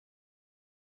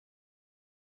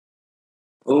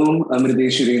Om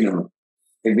Amrita.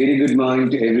 A very good morning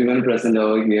to everyone present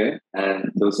over here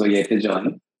and those who are yet to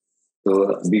join.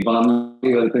 So, we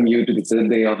warmly welcome you to the third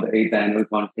day of the 8th annual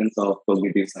conference of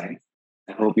cognitive science.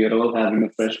 I hope you're all having a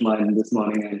fresh mind this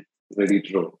morning and ready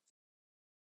to roll.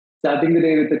 Starting the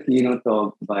day with a keynote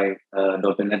talk by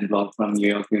Dr. Ned Block from New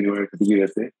York University,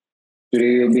 USA.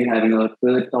 Today, we'll be having our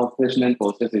third talk session and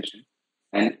poster session,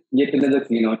 and yet another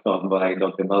keynote talk by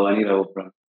Dr. Bhavani Rao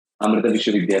from Amrita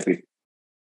Vidyapeetham.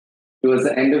 Towards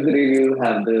the end of the day, we will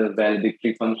have the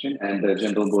valedictory function and the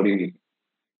general body meeting.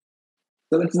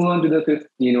 So let's move on to the fifth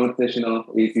keynote session of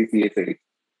ACCS8.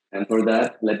 And for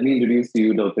that, let me introduce to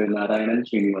you Dr. Narayanan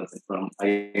Sreenivasan from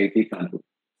IIT Kanpur.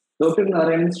 Dr.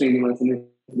 Narayanan Sreenivasan is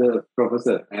the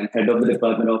professor and head of the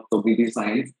Department of Cognitive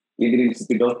Science in the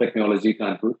Institute of Technology,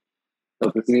 Kanpur.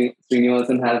 Dr.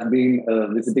 Sreenivasan has been a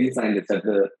visiting scientist at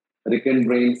the Riken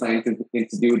Brain Science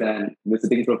Institute and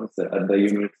visiting professor at the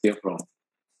University of Rome.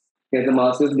 He has a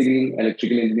master's degree in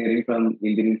electrical engineering from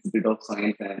Indian Institute of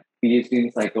Science and PhD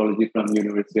in psychology from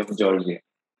University of Georgia.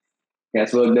 He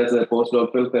has worked as a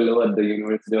postdoctoral fellow at the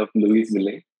University of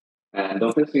Louisville. And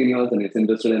Dr. Sreenivasan is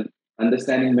interested in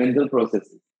understanding mental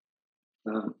processes,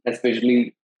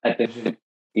 especially attention,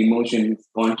 emotions,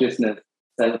 consciousness,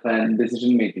 self, and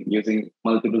decision making using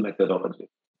multiple methodologies.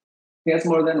 He has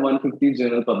more than 150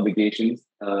 journal publications,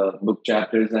 book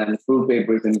chapters, and full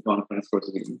papers in conference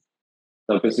proceedings.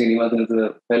 Dr. Sreenivasan is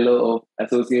a fellow of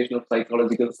Association of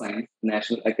Psychological Science,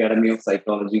 National Academy of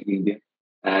Psychology, India,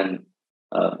 and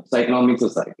Psychonomic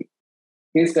Society.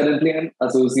 He is currently an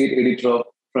associate editor of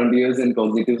Frontiers in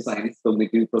Cognitive Science,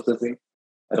 Cognitive Processing,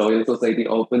 Royal Society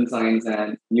Open Science,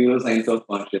 and Neuroscience of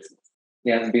Consciousness. He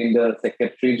has been the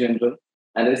Secretary General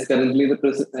and is currently the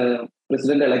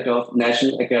President-elect of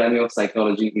National Academy of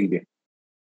Psychology, India.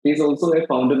 He is also a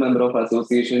founder member of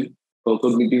Association for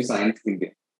Cognitive Science,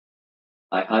 India.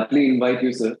 I heartily invite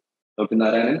you, sir, Dr.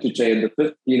 Narayanan, to chair the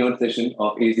fifth keynote session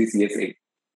of ACCS8.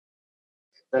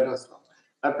 That was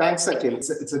thanks, Akhil.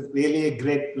 It's really a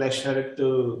great pleasure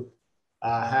to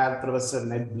have Professor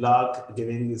Ned Block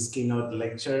giving his keynote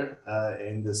lecture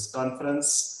in this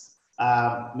conference.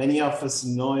 Many of us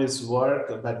know his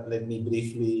work, but let me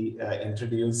briefly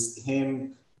introduce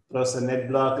him. Professor Ned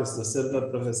Block is the Silver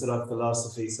Professor of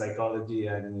Philosophy, Psychology,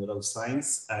 and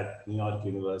Neuroscience at New York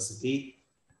University.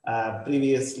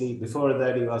 Previously, before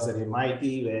that, he was at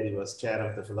MIT, where he was chair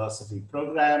of the philosophy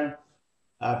program.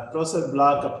 Professor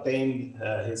Block obtained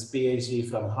his PhD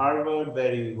from Harvard,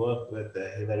 where he worked with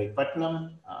Hilary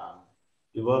Putnam.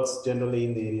 He works generally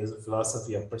in the areas of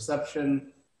philosophy of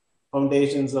perception,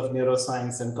 foundations of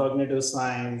neuroscience and cognitive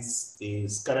science.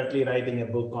 He's currently writing a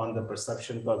book on the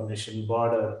perception-cognition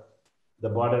border, the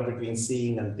border between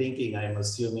seeing and thinking. I'm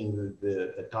assuming that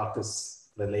the talk is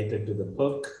related to the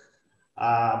book.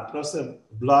 Professor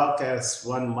Block has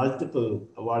won multiple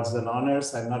awards and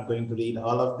honors. I'm not going to read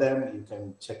all of them. You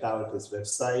can check out his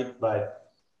website,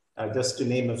 but just to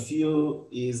name a few,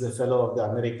 he is a fellow of the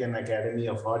American Academy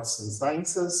of Arts and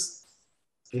Sciences,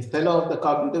 a fellow of the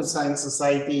Cognitive Science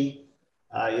Society.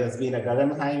 He has been a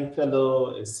Guggenheim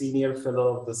Fellow, a senior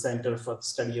fellow of the Center for the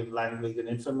Study of Language and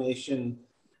Information,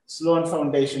 Sloan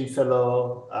Foundation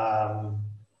Fellow,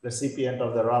 recipient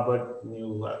of the Robert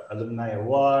New Alumni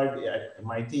Award at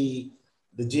MIT,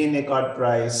 the Jean Ecart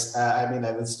Prize.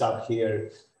 I will stop here.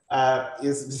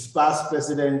 Is past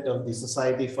president of the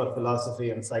Society for Philosophy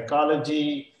and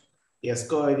Psychology. He has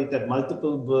co-edited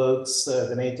multiple books,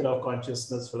 The Nature of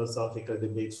Consciousness, Philosophical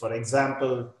Debates. For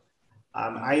example,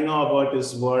 I know about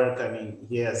his work.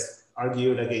 He has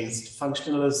argued against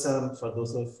functionalism. For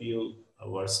those of you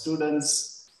who are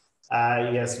students,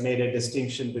 he has made a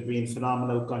distinction between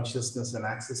phenomenal consciousness and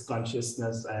access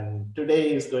consciousness. And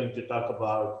today he's going to talk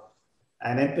about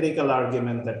an empirical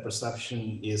argument that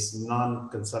perception is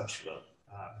non-conceptual.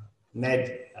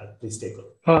 Ned, please take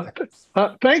over.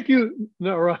 Thank you,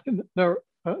 Narayanan.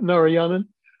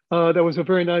 That was a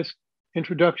very nice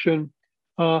introduction.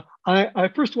 I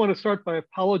first want to start by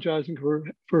apologizing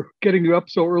for getting you up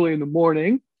so early in the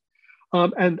morning.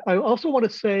 And I also want to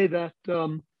say that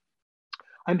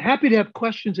I'm happy to have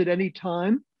questions at any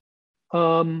time.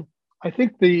 I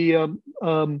think maybe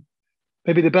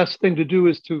the best thing to do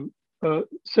is to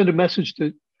send a message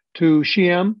to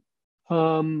Shyam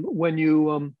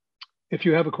when if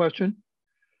you have a question.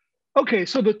 Okay,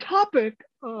 so the topic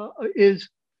is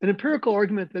an empirical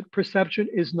argument that perception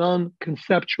is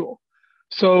non-conceptual.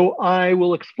 So I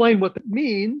will explain what that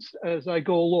means as I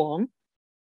go along.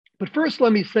 But first,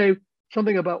 let me say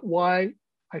something about why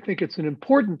I think it's an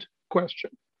important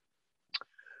question.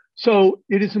 So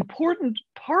it is important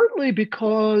partly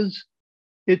because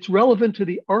it's relevant to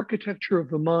the architecture of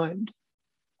the mind.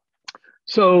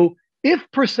 So if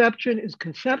perception is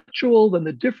conceptual, then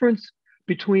the difference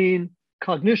between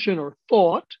cognition or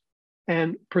thought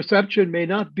and perception may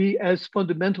not be as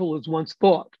fundamental as once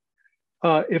thought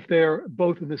if they're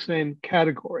both in the same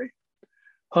category.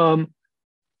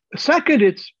 Second,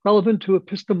 it's relevant to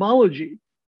epistemology.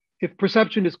 If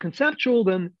perception is conceptual,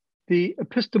 then the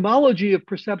epistemology of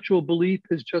perceptual belief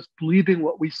is just believing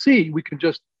what we see. We can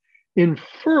just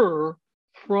infer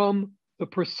from the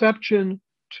perception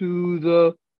to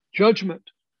the judgment,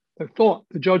 the thought,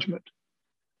 the judgment.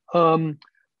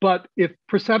 But if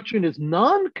perception is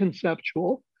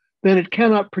non-conceptual, then it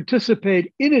cannot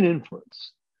participate in an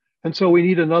inference. And so we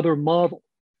need another model.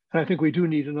 And I think we do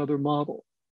need another model.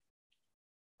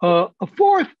 A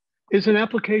fourth is an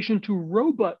application to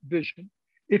robot vision.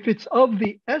 If it's of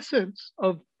the essence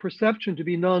of perception to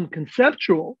be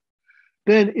non-conceptual,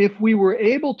 then if we were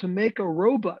able to make a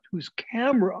robot whose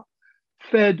camera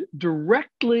fed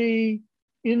directly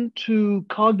into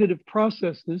cognitive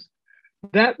processes,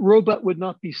 that robot would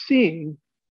not be seeing.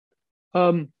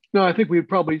 Now, I think we would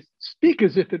probably speak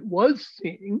as if it was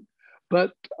seeing,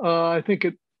 but I think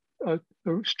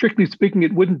strictly speaking,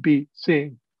 it wouldn't be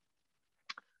seeing.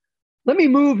 Let me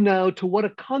move now to what a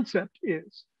concept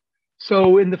is.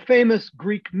 So in the famous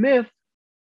Greek myth,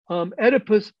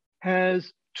 Oedipus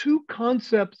has two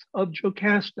concepts of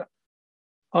Jocasta.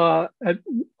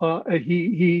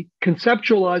 He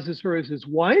conceptualizes her as his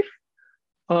wife,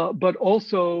 but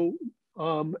also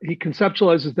he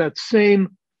conceptualizes that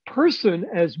same person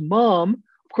as mom.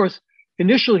 Of course,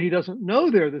 initially he doesn't know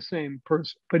they're the same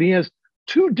person, but he has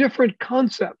two different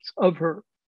concepts of her.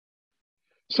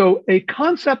 So a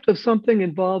concept of something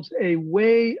involves a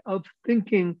way of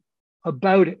thinking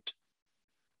about it.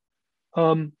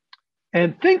 And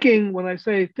thinking, when I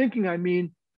say thinking, I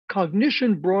mean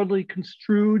cognition broadly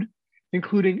construed,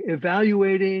 including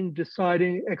evaluating,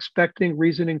 deciding, expecting,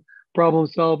 reasoning, problem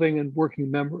solving, and working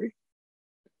memory.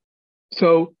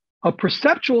 So a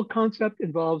perceptual concept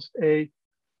involves a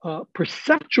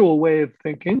perceptual way of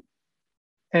thinking,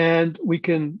 and we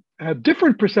can have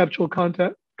different perceptual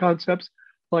concepts,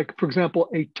 like, for example,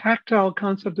 a tactile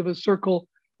concept of a circle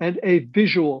and a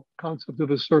visual concept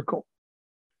of a circle.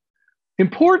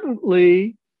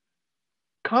 Importantly,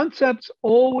 concepts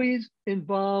always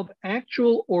involve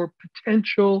actual or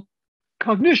potential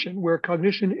cognition, where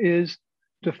cognition is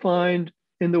defined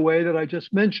in the way that I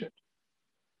just mentioned.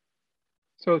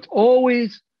 So it's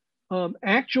always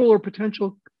actual or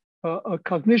potential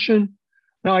cognition.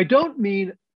 Now, I don't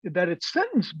mean that it's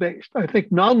sentence-based. I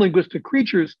think non-linguistic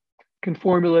creatures can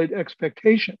formulate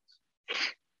expectations.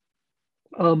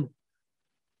 From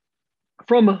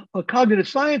a cognitive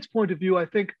science point of view, I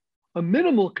think a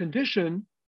minimal condition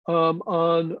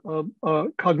on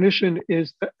cognition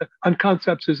is on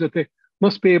concepts is that they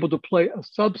must be able to play a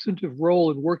substantive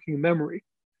role in working memory.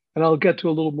 And I'll get to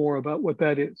a little more about what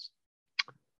that is.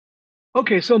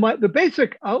 Okay, so the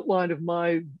basic outline of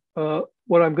my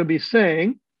what I'm going to be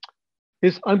saying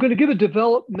is I'm going to give a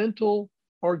developmental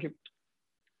argument.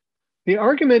 The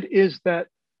argument is that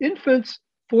infants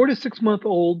 4 to 6 month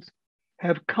olds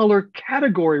have color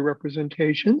category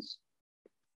representations.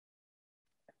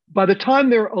 By the time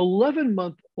they're 11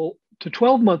 month old to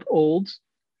 12 month olds,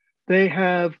 they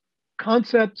have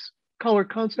concepts, color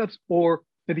concepts, or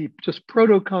maybe just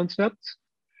proto-concepts.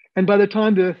 And by the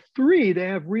time they're 3, they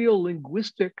have real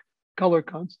linguistic color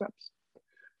concepts.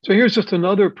 So here's just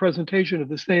another presentation of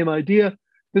the same idea.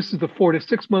 This is the 4 to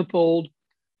 6 month old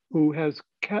who has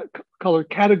color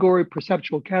category,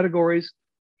 perceptual categories.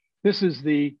 This is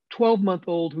the 12 month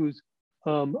old who's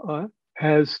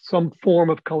has some form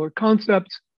of color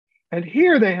concepts. And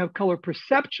here they have color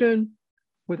perception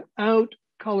without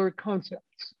color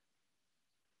concepts.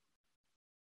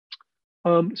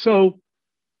 I'm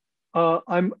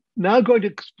now going to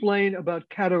explain about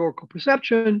categorical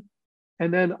perception,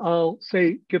 and then I'll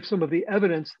give some of the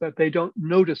evidence that they don't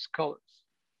notice colors.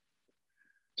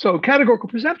 So categorical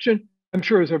perception, I'm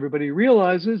sure as everybody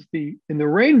realizes, in the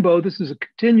rainbow, this is a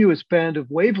continuous band of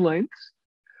wavelengths,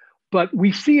 but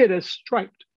we see it as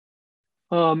striped.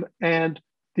 And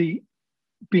the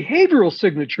behavioral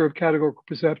signature of categorical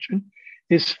perception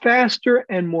is faster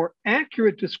and more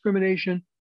accurate discrimination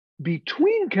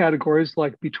between categories,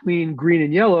 like between green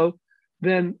and yellow,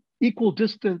 than equal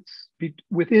distance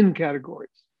within categories.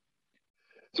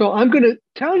 So I'm going to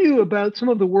tell you about some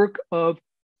of the work of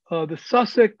the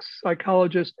Sussex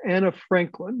psychologist Anna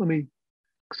Franklin. Let me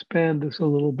expand this a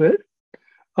little bit.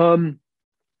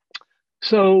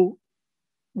 So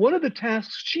one of the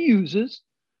tasks she uses,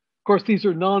 of course, these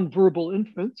are nonverbal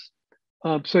infants,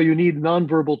 so you need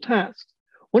nonverbal tasks.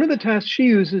 One of the tasks she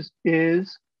uses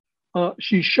is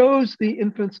she shows the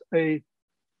infants a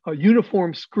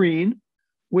uniform screen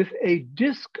with a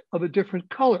disc of a different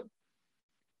color.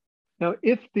 Now,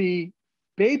 if the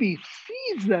baby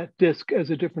sees that disc as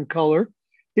a different color,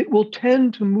 it will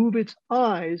tend to move its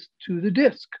eyes to the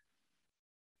disc.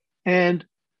 And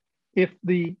if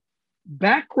the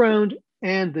background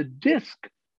and the disc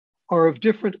are of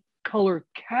different color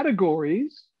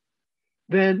categories,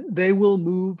 then they will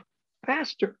move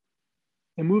faster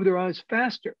and move their eyes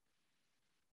faster.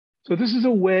 So this is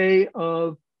a way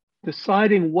of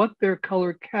deciding what their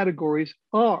color categories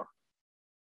are.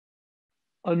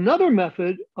 Another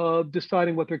method of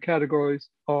deciding what their categories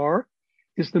are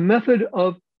is the method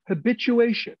of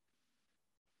habituation,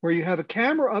 where you have a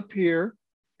camera up here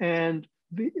and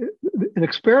an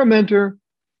experimenter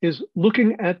is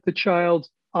looking at the child's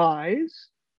eyes,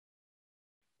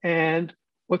 and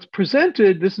what's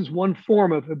presented, this is one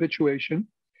form of habituation.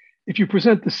 If you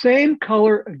present the same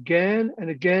color again and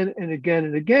again and again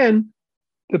and again,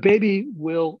 the baby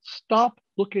will stop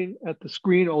looking at the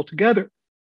screen altogether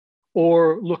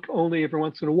or look only every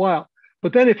once in a while.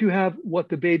 But then if you have what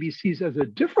the baby sees as a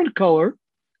different color,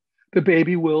 the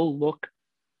baby will look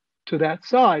to that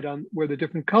side on where the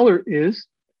different color is.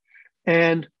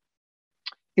 And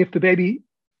if the baby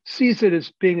sees it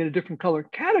as being in a different color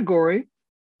category,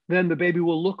 then the baby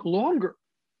will look longer.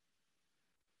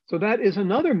 So that is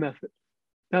another method.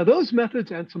 Now, those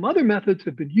methods and some other methods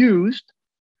have been used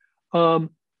to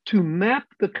map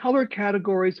the color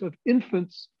categories of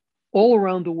infants all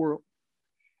around the world.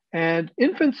 And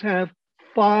infants have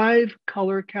 5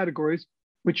 color categories,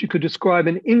 which you could describe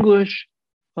in English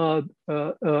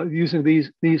using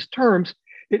these terms.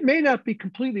 It may not be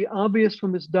completely obvious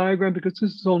from this diagram because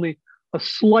this is only a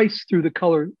slice through the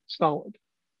color solid.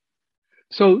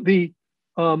 So the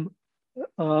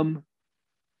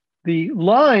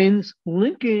lines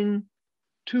linking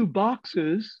 2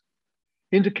 boxes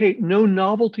indicate no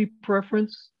novelty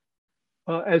preference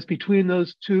as between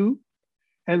those 2.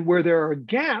 And where there are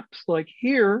gaps, like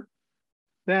here,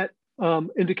 that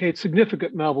indicates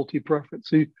significant novelty preference.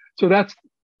 So that's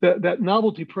that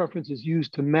novelty preference is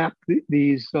used to map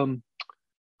these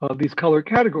color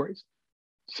categories.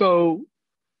 So,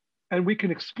 and we can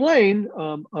explain,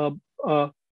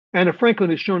 Anna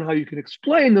Franklin has shown how you can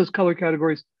explain those color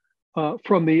categories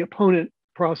from the opponent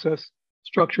process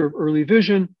structure of early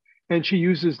vision. And she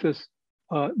uses this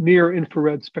near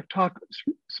infrared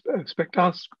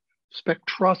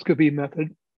spectroscopy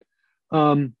method,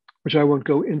 which I won't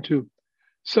go into.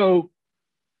 So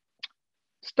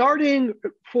starting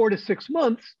 4 to 6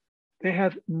 months, they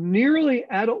have nearly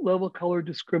adult level color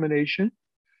discrimination.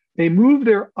 They move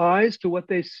their eyes to what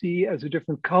they see as a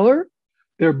different color.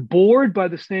 They're bored by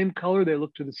the same color. They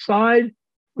look to the side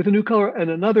with a new color.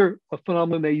 And another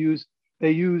phenomenon they use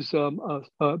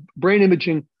brain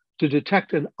imaging to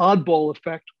detect an oddball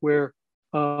effect, where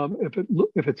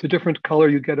if it's a different color,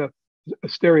 you get a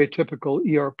stereotypical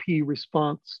ERP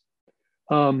response.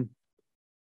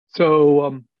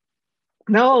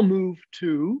 Now I'll move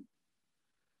to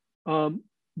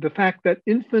the fact that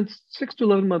infants 6 to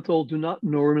 11 months old do not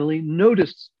normally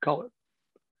notice color.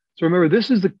 So remember, this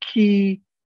is the key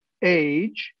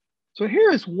age. So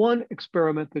here is one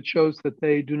experiment that shows that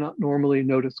they do not normally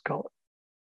notice color.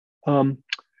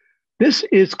 This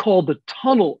is called the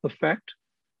tunnel effect.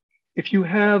 If you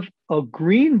have a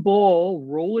green ball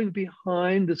rolling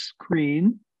behind the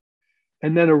screen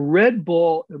and then a red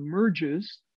ball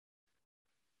emerges,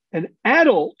 an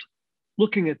adult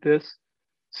looking at this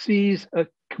sees a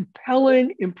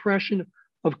compelling impression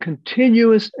of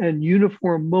continuous and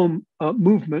uniform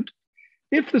movement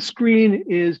if the screen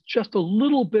is just a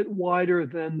little bit wider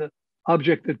than the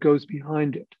object that goes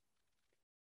behind it.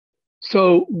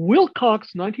 So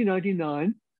Wilcox,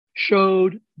 1999,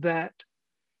 showed that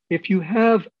if you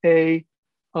have a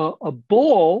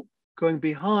ball going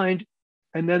behind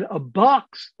and then a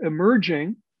box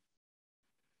emerging,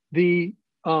 the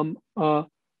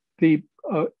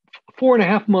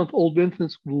 4.5-month-old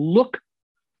infants look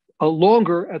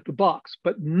longer at the box,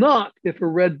 but not if a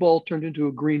red ball turned into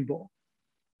a green ball.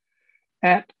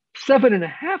 At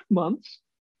 7.5 months,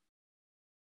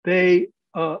 they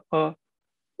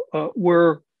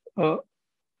were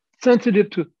sensitive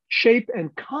to shape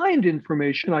and kind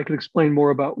information. I can explain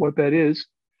more about what that is.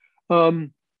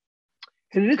 And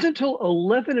it isn't until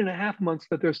 11.5 months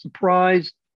that they're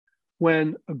surprised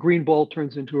when a green ball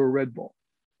turns into a red ball.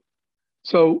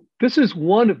 So this is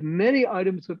one of many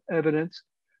items of evidence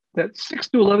that 6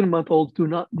 to 11-month-olds do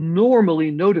not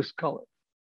normally notice color.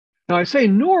 Now I say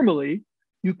normally,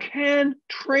 you can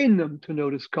train them to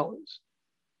notice colors.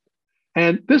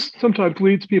 And this sometimes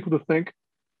leads people to think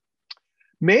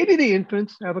maybe the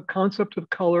infants have a concept of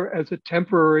color as a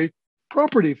temporary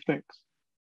property of things.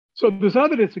 So there's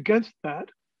evidence against that.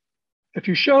 If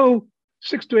you show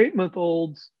 6 to 8 month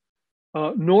olds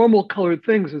normal colored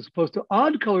things as opposed to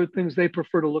odd colored things, they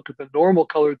prefer to look at the normal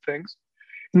colored things.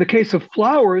 In the case of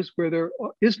flowers, where there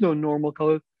is no normal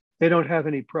color, they don't have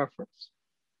any preference.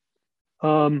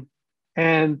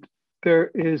 And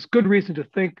there is good reason to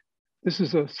think this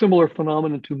is a similar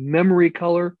phenomenon to memory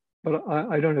color, but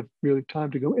I don't have really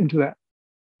time to go into that.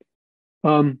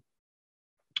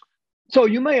 So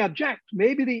you may object,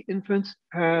 maybe the infants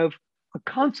have a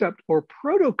concept or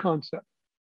proto-concept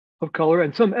of color,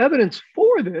 and some evidence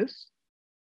for this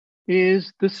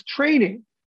is this training.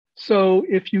 So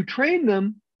if you train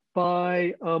them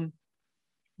by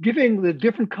giving the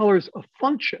different colors a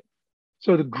function,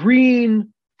 so the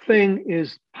green thing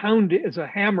is pounded as a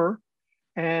hammer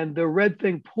and the red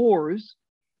thing pours,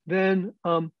 then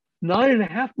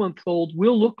 9.5 months old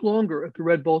will look longer at the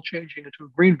red ball changing into a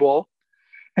green ball.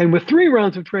 And with 3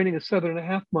 rounds of training, a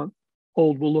 7.5 month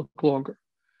old will look longer.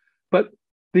 But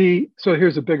so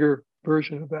here's a bigger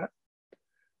version of that.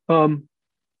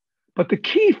 But the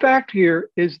key fact here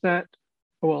is that,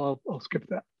 well, I'll skip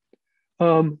that.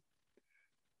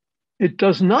 It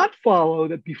does not follow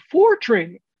that before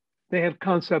training, they have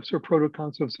concepts or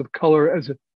proto-concepts of color as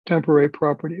a temporary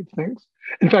property of things.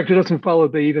 In fact, it doesn't follow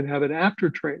they even have it after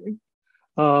training.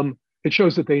 It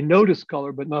shows that they notice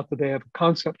color, but not that they have a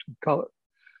concept of color.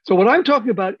 So what I'm talking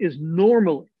about is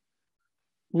normally,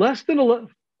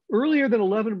 earlier than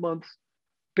 11 months,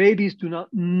 babies do not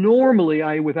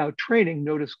normally, without training,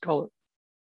 notice color.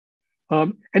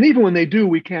 And even when they do,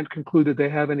 we can't conclude that they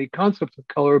have any concept of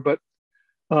color, but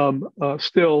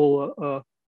still,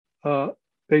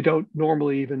 they don't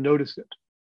normally even notice it.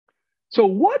 So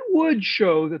what would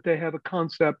show that they have a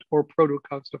concept or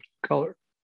proto-concept of color?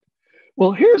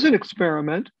 Well, here's an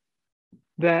experiment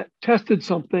that tested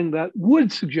something that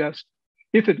would suggest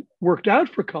if it worked out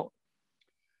for color.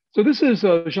 So this is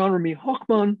Jean-Remy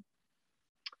Hochmann.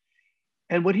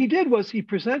 And what he did was he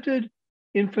presented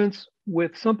infants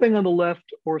with something on the left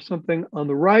or something on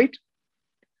the right,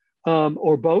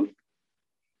 or both.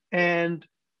 And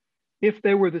if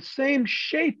they were the same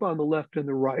shape on the left and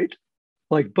the right,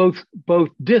 like both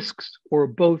discs or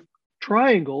both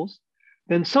triangles,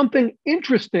 then something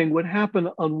interesting would happen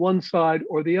on one side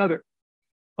or the other.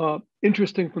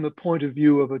 Interesting from the point of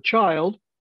view of a child.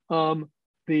 So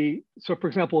for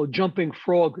example, a jumping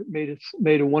frog that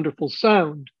made a wonderful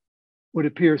sound would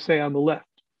appear, say, on the left.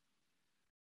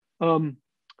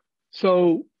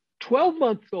 So 12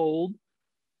 months old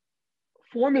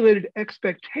formulated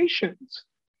expectations.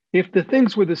 If the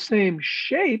things were the same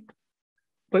shape,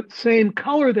 but same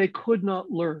color, they could not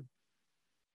learn.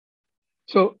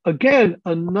 So again,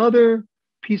 another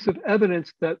piece of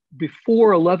evidence that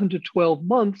before 11 to 12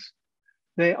 months,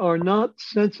 they are not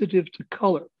sensitive to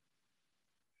color.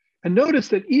 And notice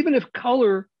that even if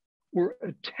color were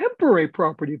a temporary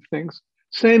property of things,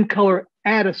 same color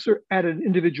at an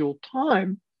individual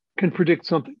time can predict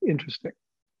something interesting.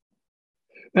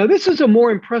 Now, this is a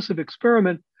more impressive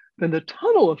experiment than the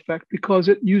tunnel effect because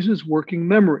it uses working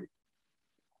memory.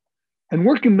 And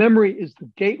working memory is the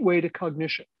gateway to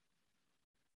cognition.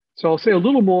 So I'll say a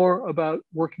little more about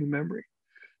working memory.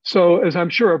 So as I'm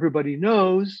sure everybody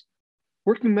knows,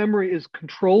 working memory is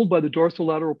controlled by the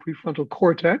dorsolateral prefrontal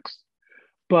cortex,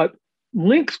 but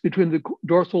links between the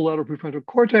dorsolateral prefrontal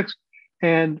cortex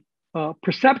and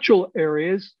perceptual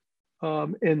areas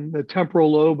in the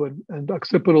temporal lobe and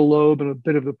occipital lobe and a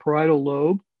bit of the parietal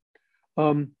lobe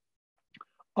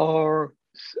are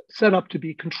set up to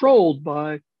be controlled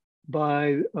by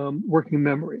working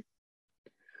memory.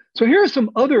 So here are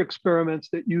some other experiments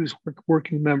that use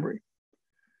working memory.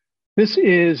 This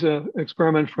is an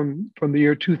experiment from the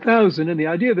year 2000, and the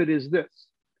idea of it is this.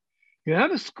 You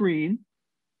have a screen,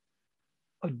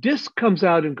 a disc comes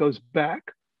out and goes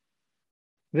back,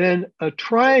 then a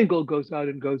triangle goes out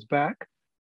and goes back,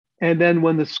 and then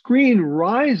when the screen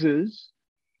rises,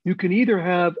 you can either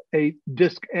have a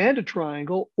disc and a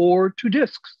triangle or 2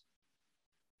 discs.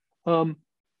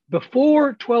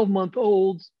 Before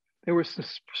 12-month-olds, they were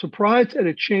surprised at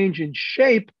a change in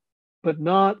shape, but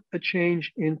not a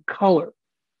change in color.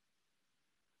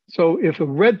 So if a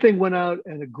red thing went out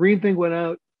and a green thing went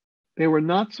out, they were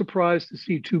not surprised to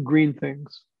see 2 green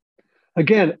things.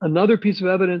 Again, another piece of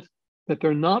evidence that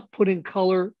they're not putting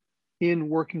color in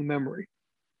working memory.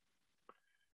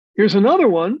 Here's another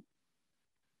one.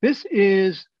 This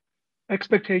is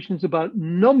expectations about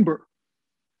number.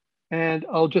 And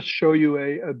I'll just show you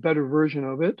a better version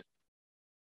of it.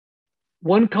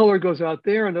 One color goes out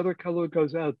there, another color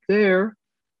goes out there.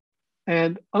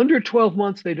 And under 12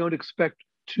 months, they don't expect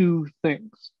two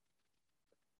things.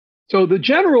 So the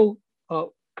general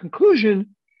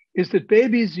conclusion is that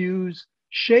babies use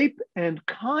shape and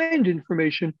kind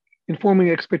information in forming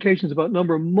expectations about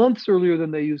number of months earlier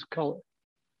than they use color.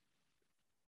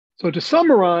 So to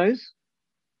summarize,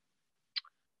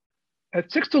 at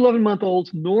 6 to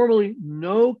 11-month-olds, normally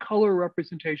no color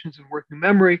representations in working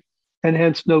memory, and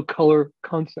hence no color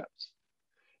concepts.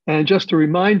 And just to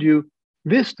remind you,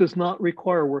 this does not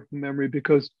require working memory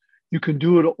because you can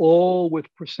do it all with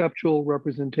perceptual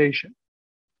representation.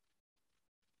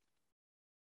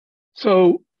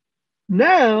 So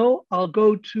now I'll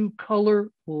go to color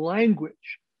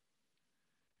language.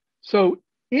 So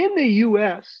in the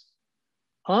US,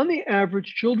 on the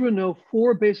average, children know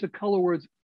 4 basic color words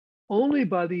only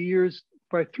by 3 years,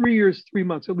 3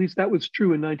 months. At least that was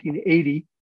true in 1980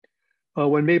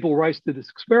 when Mabel Rice did this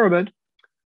experiment.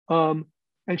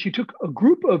 And she took a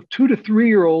group of 2 to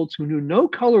 3-year-olds who knew no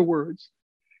color words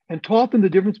and taught them the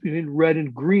difference between red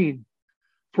and green.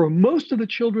 For most of the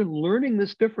children, learning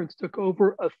this difference took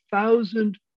over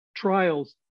 1,000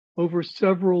 trials over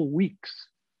several weeks.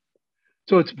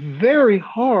 So it's very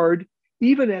hard,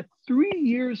 even at 3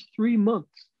 years, 3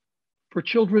 months, for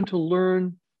children to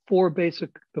learn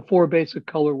the 4 basic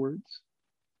color words.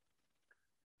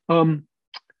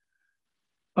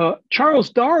 Charles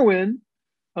Darwin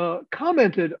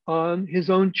commented on his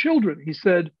own children. He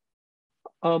said,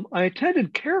 I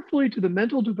attended carefully to the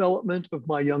mental development of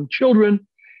my young children,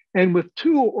 and with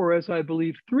 2, or as I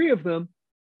believe 3 of them,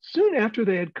 soon after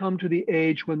they had come to the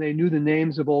age when they knew the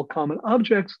names of all common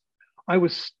objects, I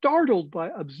was startled by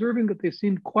observing that they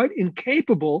seemed quite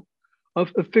incapable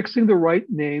of affixing the right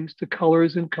names to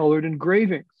colors and colored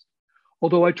engravings.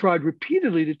 Although I tried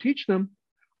repeatedly to teach them,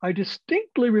 I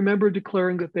distinctly remember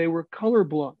declaring that they were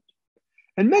colorblind.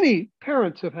 And many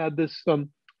parents have had this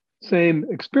same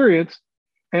experience,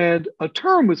 and a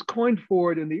term was coined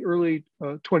for it in the early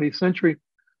 20th century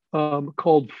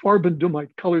called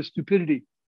Farbendummheit, color stupidity.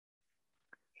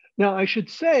 Now, I should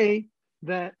say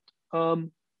that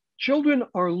children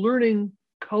are learning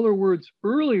color words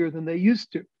earlier than they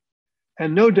used to.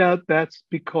 And no doubt that's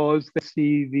because they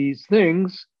see these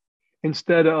things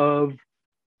instead of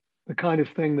the kind of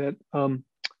thing that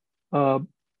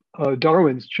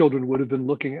Darwin's children would have been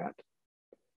looking at.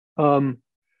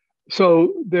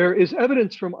 So there is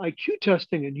evidence from IQ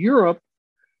testing in Europe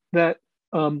that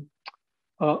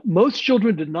most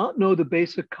children did not know the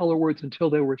basic color words until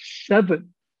they were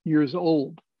 7 years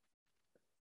old.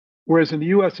 Whereas in the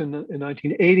US in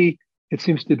 1980, it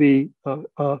seems to be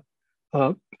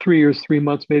 3 years, 3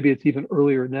 months, maybe it's even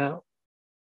earlier now.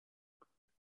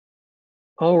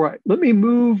 All right, let me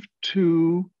move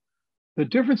to the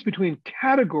difference between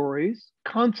categories,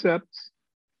 concepts,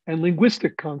 and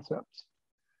linguistic concepts.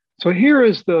 So here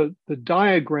is the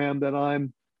diagram that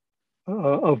I'm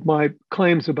of my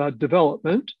claims about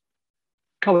development.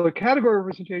 Color category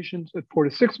representations at 4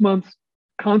 to 6 months,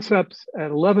 concepts at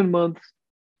 11 months,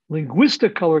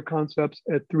 linguistic color concepts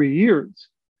at 3 years.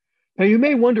 Now you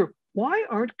may wonder, why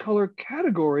aren't color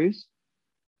categories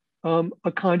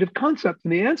a kind of concept?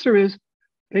 And the answer is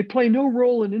they play no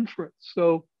role in inference.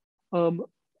 So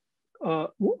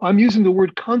I'm using the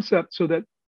word concept so that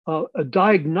a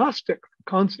diagnostic for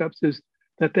concepts is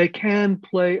that they can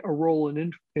play a role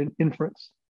in inference.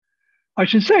 I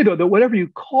should say, though, that whatever you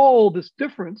call this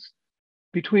difference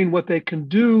between what they can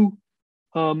do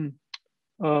at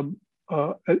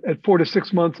 4 to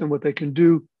 6 months and what they can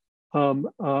do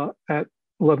at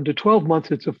 11 to 12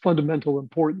 months, it's of fundamental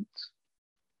importance.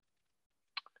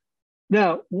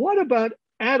 Now, what about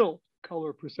adult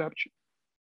color perception?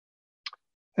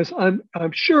 As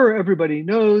I'm sure everybody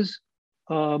knows,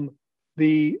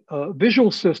 the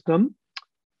visual system,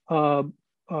 the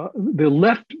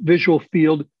left visual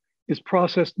field is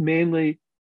processed mainly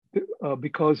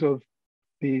because of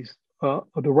these,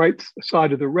 the right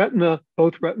side of the retina,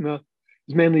 both retina,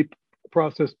 is mainly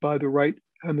processed by the right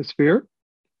hemisphere.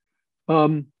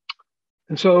 And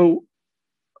so,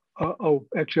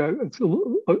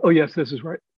 yes, this is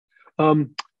right.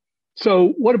 So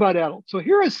what about adults? So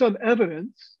here is some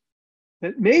evidence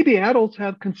that maybe adults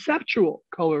have conceptual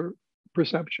color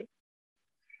perception.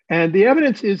 And the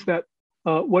evidence is that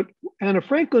what Anna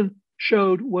Franklin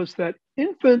showed was that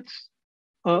infants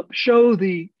show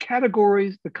the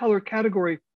categories, the color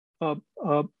category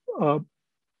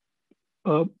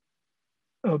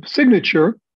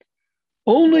signature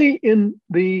only in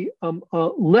the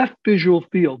left visual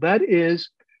field. That is,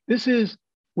 this is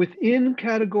within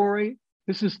category,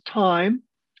 this is time.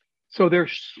 So they're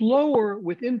slower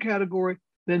within category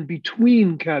than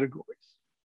between categories.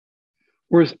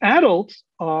 whereas adults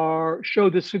show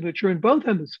this signature in both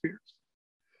hemispheres.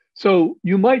 So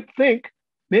you might think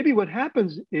maybe what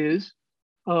happens is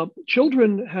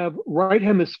children have right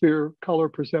hemisphere color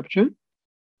perception,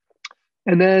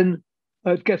 and then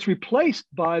it gets replaced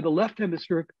by the left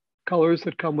hemisphere colors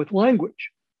that come with language.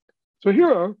 So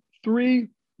here are three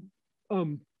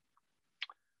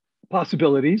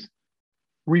possibilities: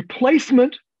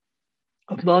 replacement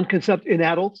of in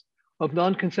adults of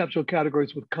non-conceptual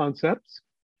categories with concepts,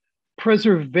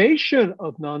 preservation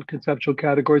of non-conceptual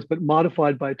categories but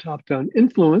modified by top-down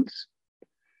influence,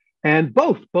 and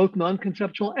both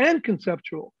non-conceptual and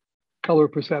conceptual color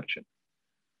perception.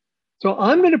 So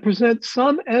I'm going to present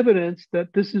some evidence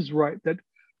that this is right, that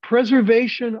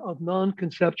preservation of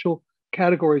non-conceptual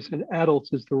categories in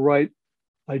adults is the right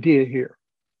idea here.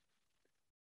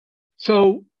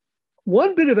 So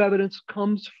one bit of evidence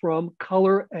comes from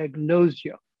color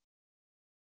agnosia.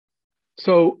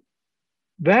 So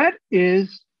that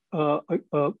is a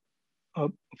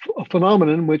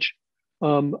phenomenon in which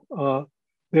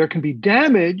there can be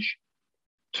damage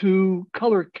to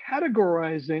color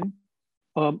categorizing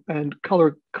and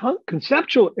color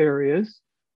conceptual areas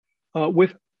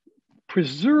with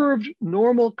preserved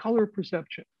normal color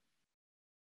perception.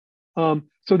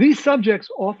 So these subjects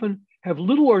often have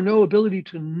little or no ability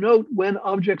to note when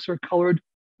objects are colored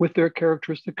with their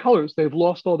characteristic colors. They've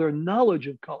lost all their knowledge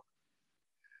of color.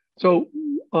 So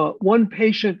one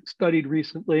patient studied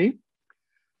recently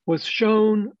was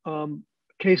shown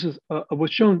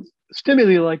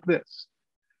stimuli like this,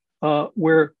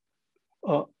 where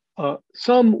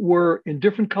some were in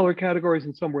different color categories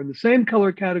and some were in the same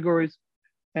color categories,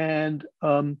 and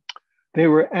they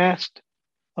were asked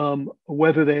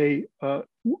whether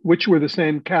which were the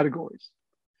same categories.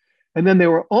 And then they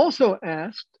were also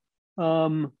asked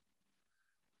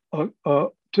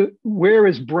where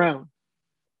is brown?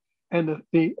 And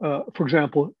for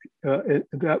example,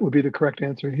 that would be the correct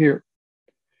answer here.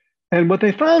 And what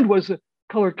they found was that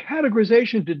color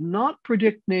categorization did not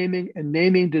predict naming, and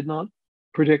naming did not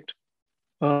predict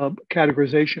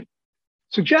categorization,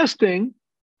 suggesting,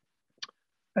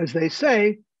 as they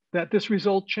say, that this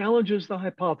result challenges the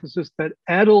hypothesis that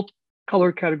adult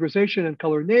color categorization and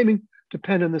color naming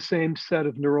depend on the same set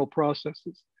of neural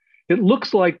processes. It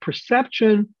looks like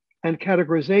perception and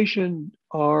categorization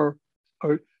are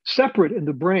separate in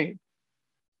the brain.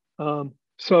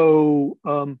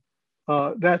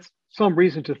 That's some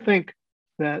reason to think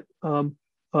that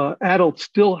adults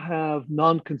still have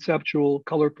non-conceptual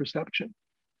color perception,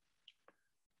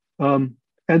 and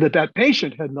that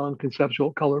patient had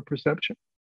non-conceptual color perception.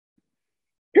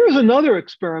 Here's another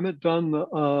experiment done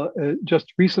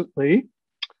just recently.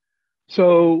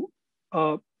 So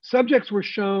subjects were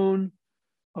shown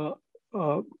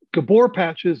Gabor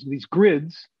patches, these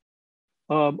grids,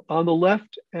 on the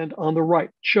left and on the right,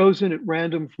 chosen at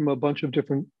random from a bunch of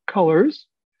different colors.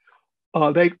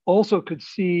 They also could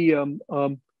see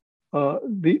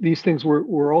these things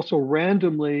were also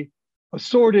randomly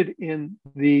assorted in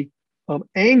the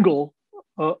angle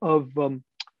of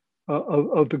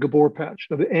the Gabor patch,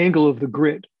 of the angle of the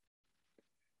grid.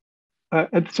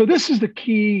 And so this is the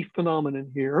key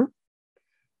phenomenon here.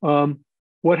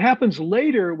 What happens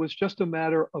later was just a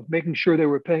matter of making sure they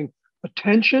were paying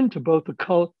attention to both the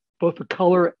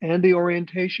color and the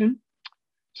orientation.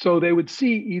 So they would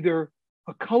see either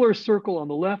a color circle on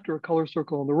the left or a color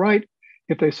circle on the right.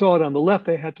 If they saw it on the left,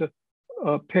 they had to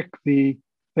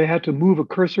move a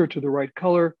cursor to the right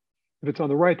color. If it's on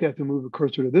the right, they have to move a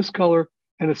cursor to this color,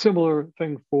 and a similar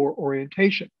thing for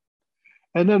orientation.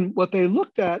 And then what they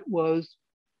looked at was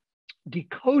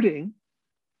decoding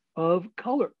of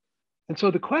color. And so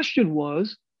the question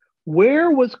was, where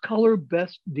was color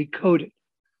best decoded?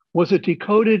 Was it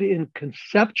decoded in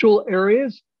conceptual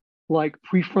areas like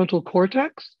prefrontal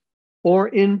cortex, or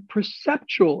in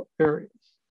perceptual areas?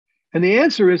 And the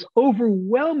answer is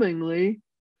overwhelmingly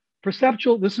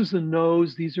perceptual. This is the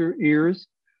nose, these are ears.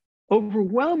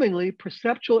 Overwhelmingly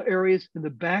perceptual areas in the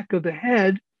back of the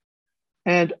head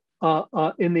and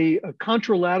in the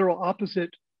contralateral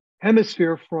opposite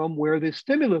hemisphere from where the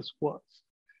stimulus was,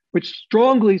 which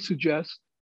strongly suggests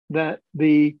that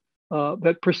the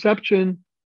perception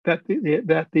that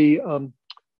the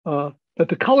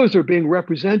colors are being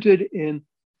represented in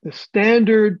the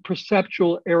standard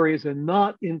perceptual areas and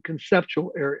not in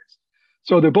conceptual areas.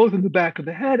 So they're both in the back of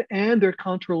the head and they're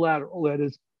contralateral, that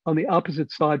is, on the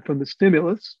opposite side from the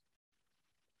stimulus.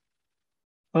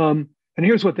 And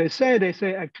here's what they say. They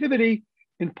say activity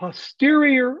in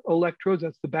posterior electrodes,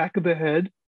 that's the back of the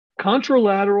head,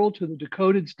 contralateral to the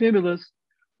decoded stimulus,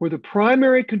 were the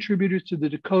primary contributors to the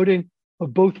decoding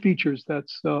both features,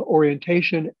 that's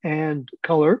orientation and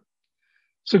color,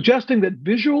 suggesting that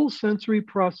visual sensory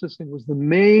processing was the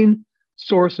main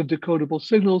source of decodable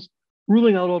signals,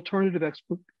 ruling out alternative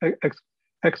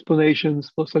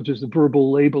explanations such as the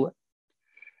verbal labeling.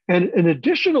 And an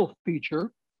additional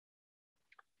feature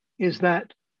is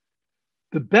that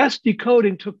the best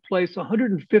decoding took place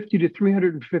 150 to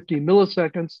 350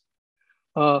 milliseconds,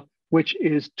 which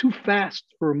is too fast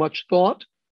for much thought.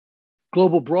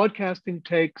 Global broadcasting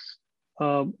takes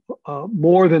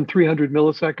more than 300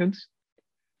 milliseconds.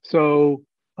 So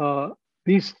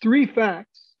these three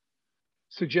facts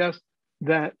suggest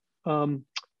that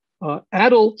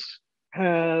adults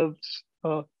have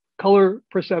color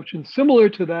perception similar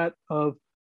to that of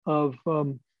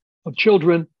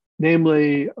children,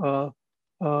 namely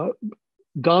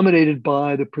dominated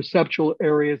by the perceptual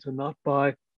areas and not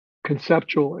by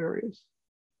conceptual areas.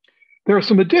 There are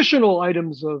some additional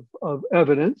items of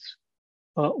evidence.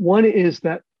 One is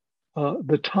that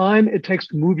the time it takes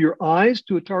to move your eyes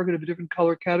to a target of a different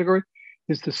color category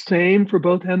is the same for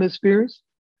both hemispheres.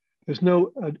 There's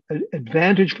no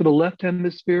advantage for the left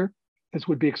hemisphere as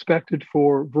would be expected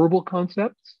for verbal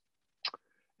concepts.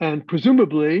 And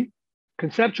presumably,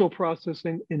 conceptual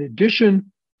processing, in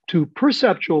addition to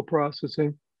perceptual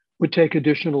processing, would take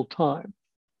additional time.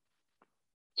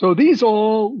 So these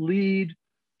all lead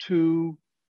to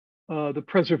the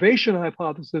preservation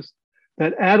hypothesis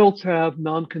that adults have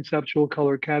non-conceptual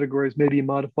color categories, maybe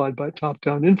modified by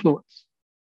top-down influence.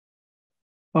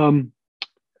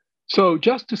 So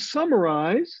just to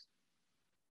summarize,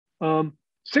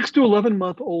 6 to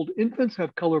 11-month-old infants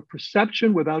have color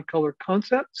perception without color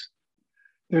concepts.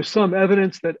 There's some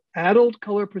evidence that adult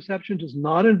color perception does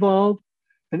not involve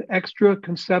an extra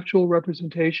conceptual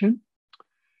representation.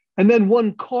 And then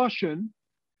one caution,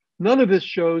 none of this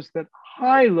shows that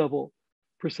high-level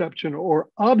perception or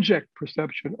object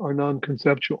perception are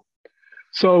non-conceptual.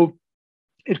 So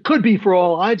it could be, for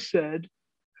all I've said,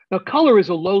 now color is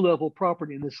a low-level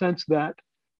property in the sense that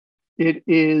it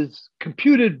is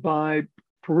computed by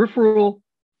peripheral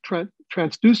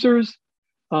transducers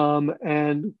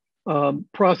and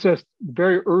processed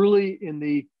very early in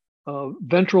the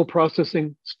ventral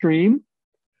processing stream.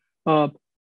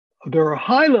 There are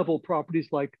high-level properties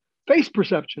like face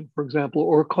perception, for example,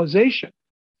 or causation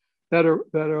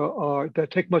that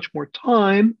take much more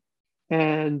time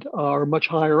and are much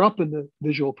higher up in the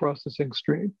visual processing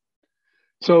stream.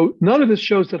 So none of this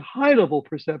shows that high-level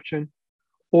perception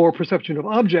or perception of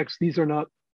objects, these are not,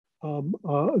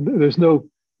 there's no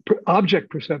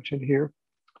object perception here.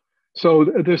 So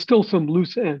there's still some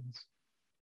loose ends.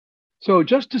 So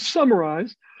just to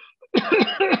summarize,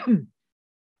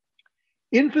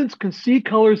 infants can see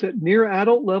colors at near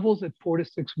adult levels at 4 to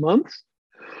 6 months,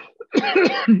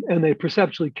 and they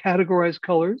perceptually categorize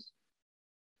colors.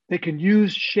 They can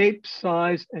use shape,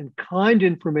 size, and kind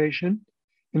information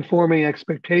in forming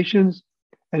expectations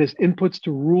and as inputs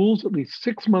to rules at least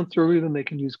 6 months earlier than they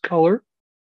can use color.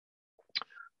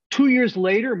 2 years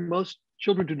later, most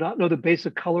children do not know the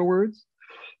basic color words,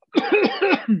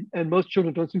 and most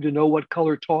children don't seem to know what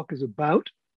color talk is about.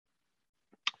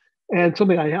 And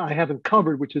something I haven't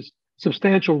covered, which is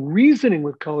substantial reasoning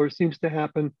with color, seems to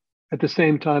happen at the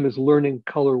same time as learning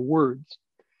color words.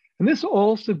 And this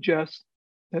all suggests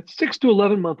that 6 to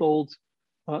 11-month-olds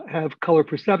have color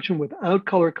perception without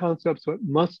color concepts, so it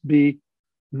must be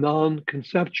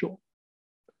non-conceptual.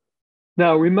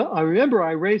 Now, I remember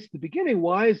I raised at the beginning,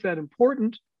 why is that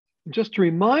important? And just to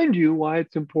remind you why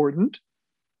it's important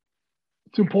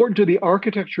to the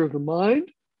architecture of the mind,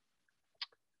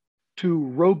 to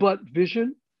robot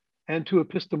vision, and to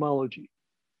epistemology.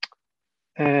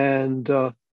 And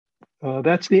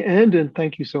that's the end, and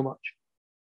thank you so much.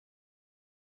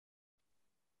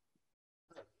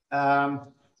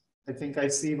 I think I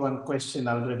see one question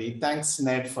already. Thanks,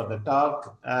 Ned, for the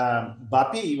talk.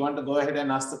 Bapi, you want to go ahead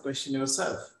and ask the question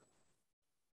yourself?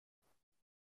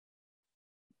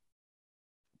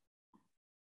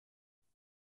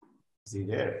 Is he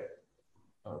there?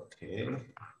 Okay.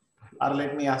 Or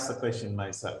let me ask the question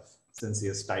myself, since he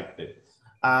has typed it.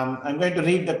 I'm going to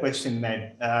read the question,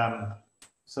 Ned.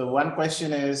 So one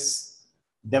question is,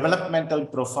 developmental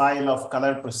profile of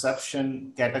color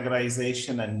perception,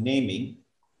 categorization, and naming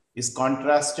is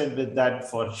contrasted with that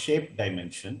for shape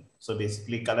dimension. So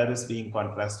basically, color is being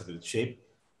contrasted with shape.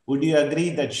 Would you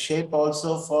agree that shape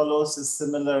also follows a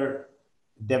similar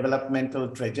developmental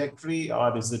trajectory,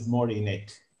 or is it more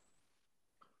innate?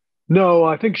 No,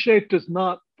 I think shape does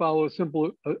not follow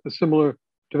a similar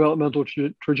developmental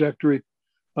trajectory.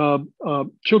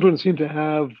 Children seem to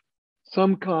have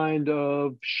some kind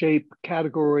of shape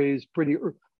categories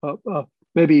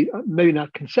maybe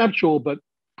not conceptual, but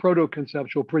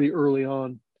proto-conceptual pretty early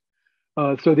on.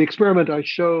 So the experiment I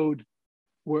showed,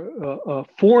 were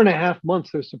 4.5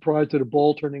 months, they're surprised at a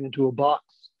ball turning into a box.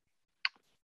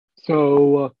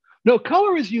 So no,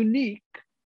 color is unique,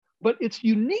 but its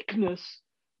uniqueness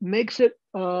makes it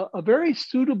a very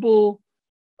suitable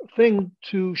thing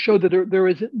to show that there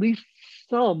is at least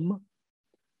some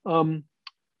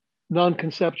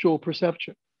non-conceptual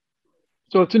perception.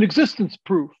 So it's an existence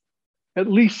proof. At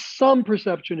least some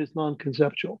perception is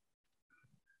non-conceptual.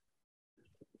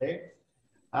 Okay.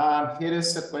 Here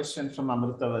is a question from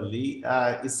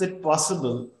Amrita. Is it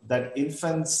possible that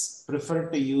infants prefer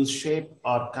to use shape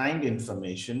or kind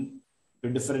information to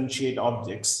differentiate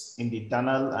objects in the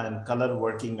tunnel and color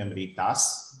working memory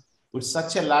tasks? Would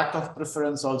such a lack of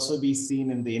preference also be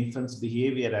seen in the infant's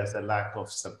behavior as a lack of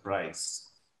surprise?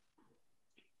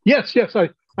 Yes,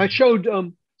 I showed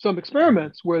some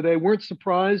experiments where they weren't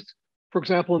surprised. For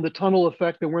example, in the tunnel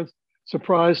effect, they weren't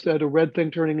surprised at a red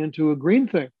thing turning into a green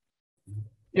thing.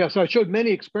 Yeah, so I showed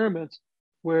many experiments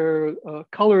where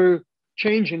color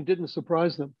changing didn't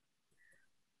surprise them.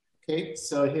 Okay,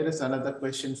 so here is another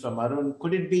question from Arun.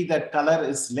 Could it be that color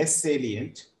is less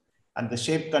salient and the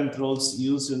shape controls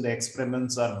used in the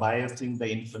experiments are biasing the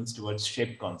infants towards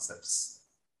shape concepts?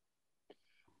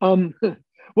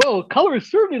 Well, color is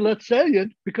certainly less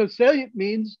salient because salient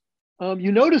means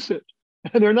you notice it,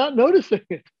 and they're not noticing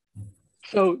it.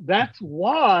 So that's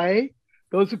why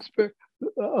those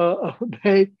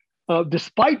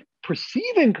despite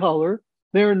perceiving color,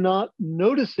 they're not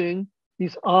noticing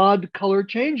these odd color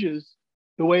changes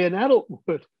the way an adult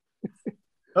would.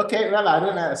 Okay, well,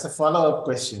 Arun, as a follow-up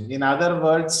question, in other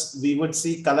words, we would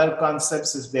see color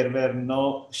concepts if there were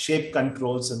no shape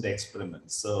controls in the experiment.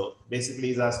 So basically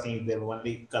he's asking if there were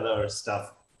only color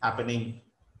stuff happening.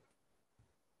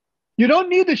 You don't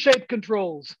need the shape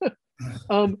controls.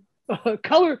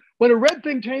 Color, when a red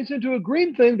thing changes into a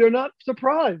green thing, they're not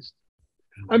surprised.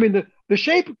 I mean, the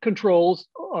shape controls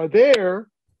are there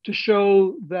to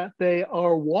show that they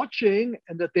are watching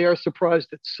and that they are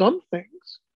surprised at some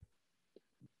things.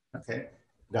 Okay,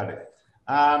 got it.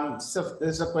 So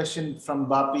there's a question from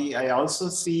Bapi. I also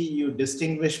see you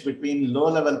distinguish between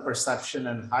low-level perception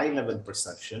and high-level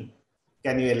perception.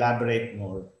 Can you elaborate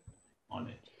more on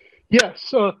it?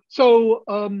 Yes. So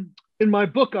in my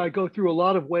book, I go through a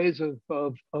lot of ways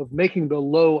of making the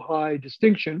low-high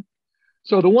distinction.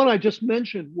 So the one I just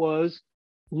mentioned was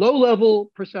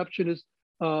low-level perception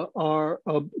are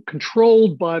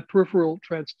controlled by peripheral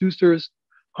transducers.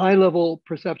 High-level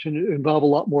perception involve a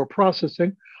lot more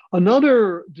processing.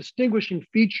 Another distinguishing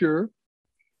feature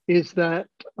is that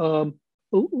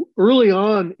early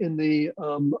on in the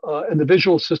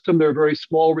visual system, there are very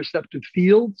small receptive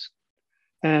fields,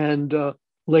 and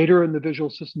later in the visual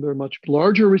system, there are much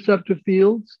larger receptive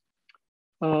fields.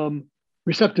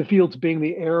 Receptive fields being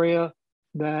the area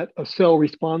that a cell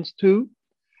responds to,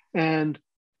 and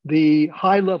the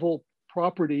high-level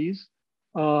properties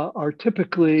are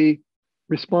typically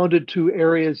responded to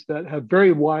areas that have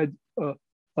very wide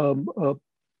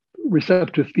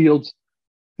receptive fields,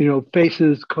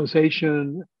 faces,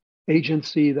 causation,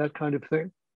 agency, that kind of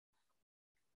thing.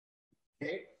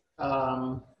 Okay.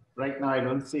 Right now, I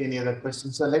don't see any other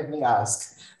questions, so let me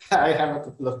ask. I have a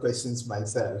couple of questions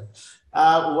myself.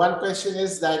 One question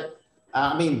is that,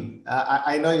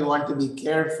 I know you want to be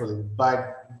careful,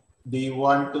 but do you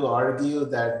want to argue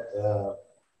that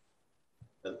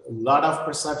a lot of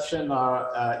perception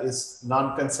is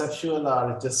non-conceptual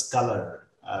or just color?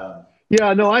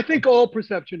 Yeah, no, I think all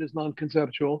perception is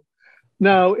non-conceptual.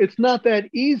 Now, it's not that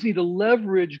easy to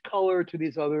leverage color to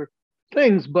these other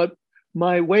things, but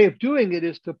my way of doing it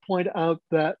is to point out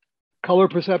that color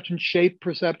perception, shape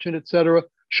perception, et cetera,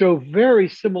 show very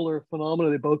similar phenomena.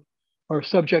 They both are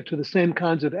subject to the same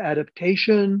kinds of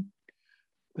adaptation,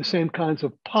 the same kinds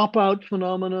of pop-out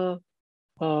phenomena,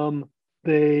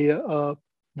 the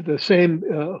same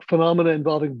phenomena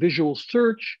involving visual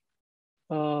search.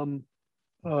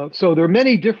 So there are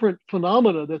many different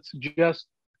phenomena that suggest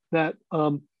that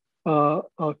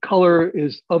color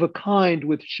is of a kind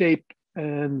with shape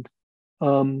and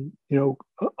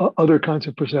other kinds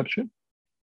of perception.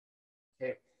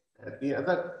 Okay. The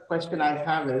other question I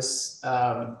have is,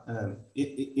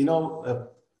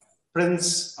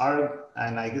 Prince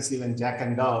and I guess even Jack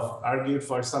and Goff argued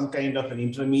for some kind of an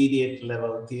intermediate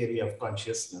level theory of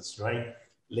consciousness, right?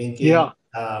 Linking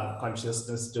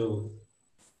consciousness to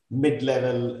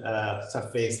mid-level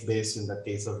surface based in the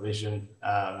case of vision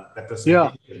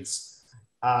representations.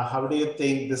 How do you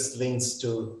think this links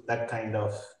to that kind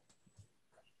of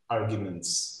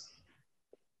arguments?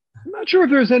 I'm not sure if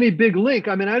there's any big link.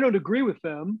 I mean, I don't agree with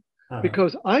them.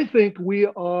 because I think we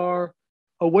are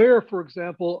aware, for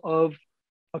example, of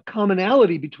a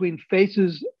commonality between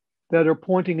faces that are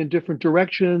pointing in different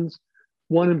directions,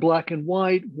 one in black and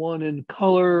white, one in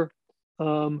color.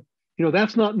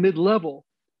 That's not mid-level.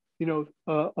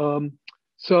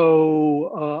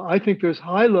 So I think there's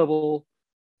high-level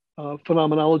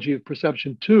phenomenology of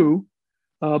perception too,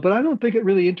 but I don't think it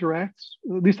really interacts.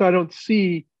 At least I don't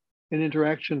see an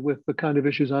interaction with the kind of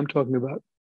issues I'm talking about.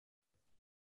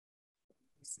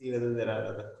 See whether there are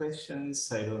other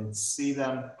questions. I don't see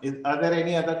them. Are there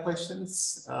any other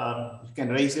questions? You can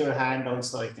raise your hand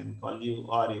also. I can call you,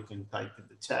 or you can type in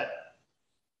the chat.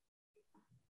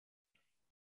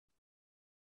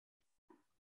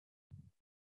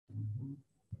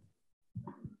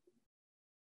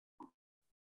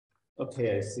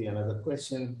 Okay, I see another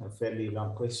question, a fairly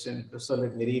long question. So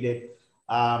let me read it.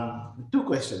 Two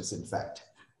questions, in fact.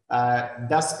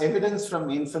 Does evidence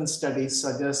from infant studies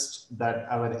suggest that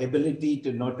our ability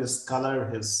to notice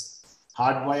color is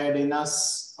hardwired in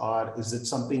us, or is it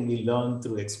something we learn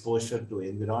through exposure to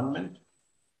environment?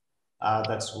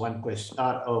 That's one question.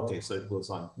 Okay, so it goes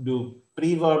on. Do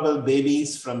pre-verbal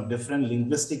babies from different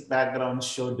linguistic backgrounds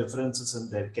show differences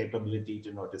in their capability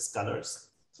to notice colors?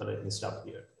 So let me stop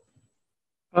here.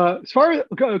 As far as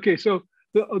okay, so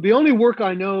the only work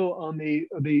I know on the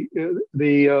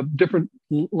different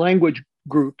language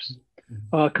groups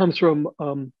comes from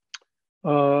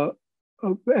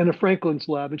Anna Franklin's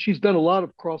lab, and she's done a lot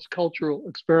of cross-cultural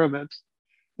experiments.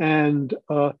 And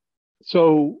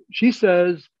so she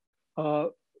says,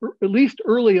 at least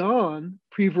early on,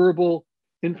 pre-verbal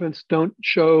infants don't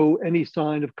show any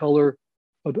sign of color,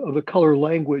 of the color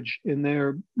language in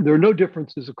there. There are no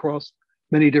differences across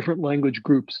many different language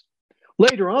groups.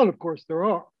 Later on, of course, there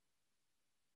are.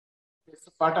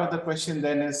 So part of the question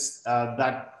then is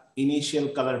that initial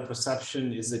color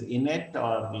perception, is it innate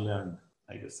or learned?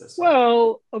 I guess that's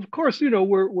well, of course, we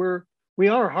are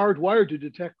hardwired to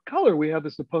detect color. We have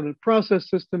this opponent process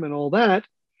system and all that.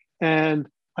 And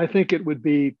I think it would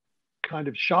be kind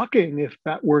of shocking if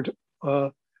that weren't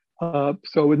so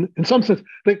in some sense,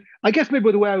 I guess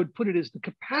maybe the way I would put it is the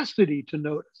capacity to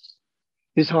notice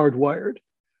is hardwired,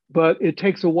 but it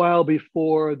takes a while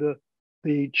before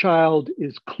the child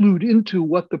is clued into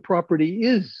what the property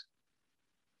is.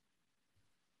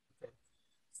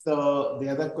 So the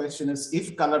other question is,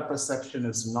 if color perception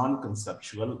is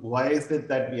non-conceptual, why is it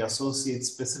that we associate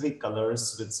specific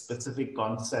colors with specific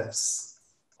concepts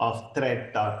of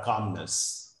threat or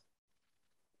calmness?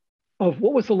 Of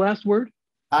what was the last word?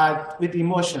 With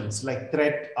emotions like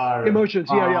threat or emotions,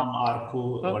 calm or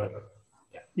cool, or whatever.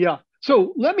 Yeah.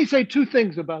 So let me say two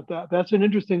things about that. That's an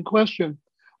interesting question.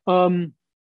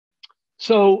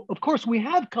 So of course we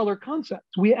have color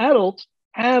concepts. We adults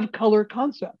have color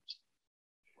concepts.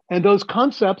 And those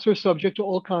concepts are subject to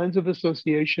all kinds of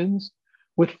associations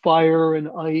with fire and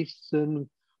ice and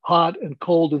hot and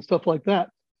cold and stuff like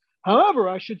that. However,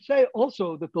 I should say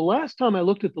also that the last time I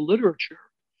looked at the literature,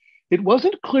 it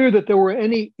wasn't clear that there were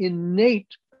any innate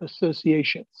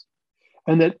associations,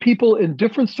 and that people in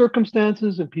different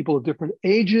circumstances and people of different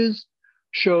ages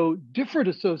show different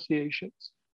associations.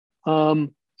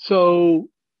 So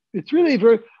it's really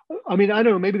very, I mean, I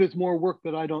don't know, maybe there's more work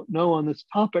that I don't know on this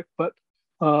topic, but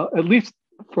at least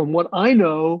from what I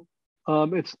know,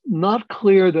 it's not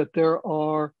clear that there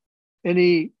are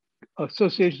any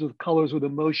associations with colors with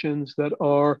emotions that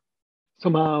are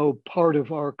somehow part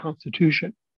of our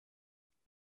constitution.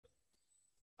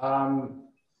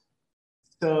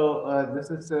 So this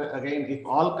is, again, if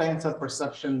all kinds of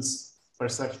perception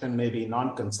may be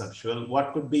non-conceptual,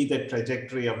 what could be the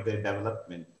trajectory of their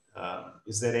development?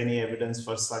 Is there any evidence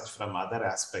for such from other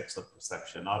aspects of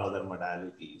perception or other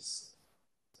modalities?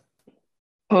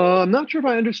 I'm not sure if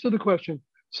I understood the question.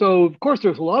 So, of course,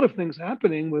 there's a lot of things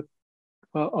happening with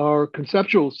our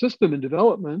conceptual system in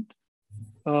development.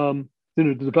 The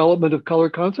development of color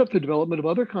concepts, the development of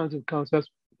other kinds of concepts.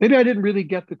 Maybe I didn't really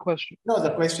get the question. No,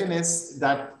 the question is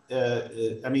that,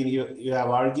 I mean, you have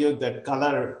argued that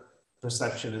color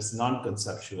perception is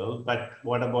non-conceptual, but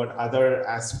what about other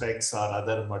aspects or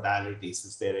other modalities?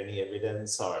 Is there any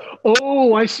evidence or?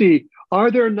 Oh, I see.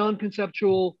 Are there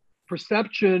non-conceptual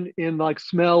perception in like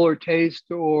smell or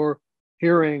taste or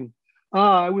hearing?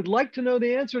 I would like to know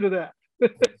the answer to that.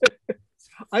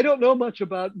 I don't know much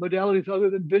about modalities other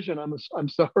than vision. I'm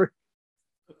sorry.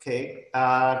 Okay.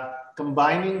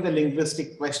 Combining the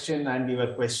linguistic question and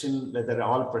your question whether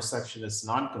all perception is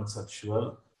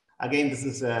non-conceptual, again, this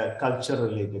is a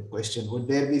culture-related question. Would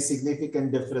there be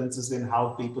significant differences in how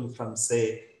people from,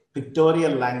 say,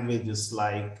 pictorial languages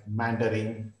like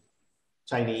Mandarin,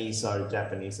 Chinese or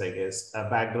Japanese, I guess,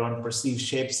 background perceive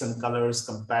shapes and colors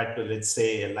compared to, let's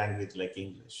say, a language like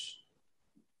English?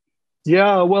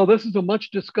 Yeah, well, this is a much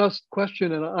discussed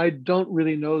question, and I don't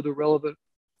really know the relevant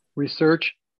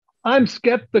research. I'm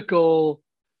skeptical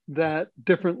that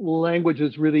different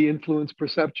languages really influence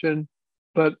perception,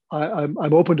 but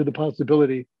I'm open to the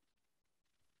possibility.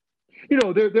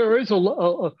 There is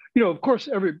of course,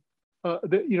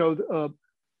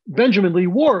 Benjamin Lee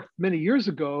Whorf many years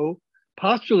ago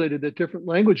postulated that different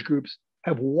language groups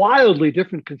have wildly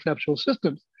different conceptual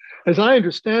systems. As I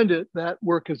understand it, that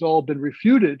work has all been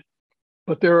refuted,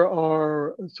 but there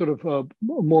are sort of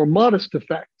more modest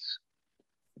effects.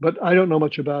 But I don't know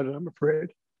much about it, I'm afraid.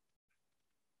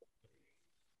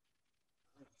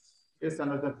 Here's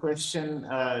another question.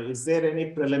 Is there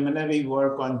any preliminary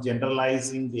work on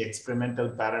generalizing the experimental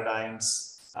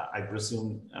paradigms, I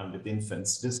presume with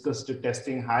infants, discussed to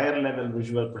testing higher level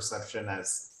visual perception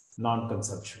as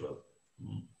non-conceptual?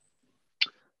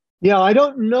 Yeah, I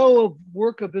don't know of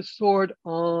work of this sort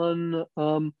on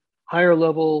higher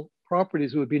level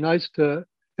properties. It would be it'd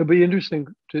be interesting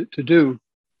to do.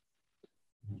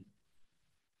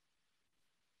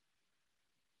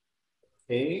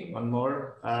 Okay, one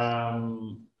more.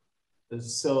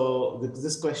 So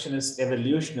this question is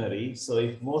evolutionary. So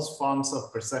if most forms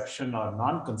of perception are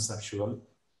non-conceptual,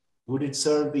 would it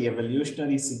serve the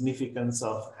evolutionary significance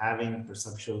of having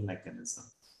perceptual mechanism?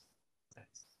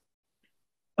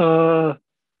 I'm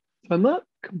not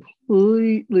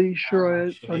completely sure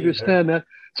I understand that.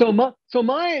 So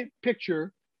my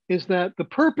picture is that the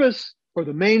purpose or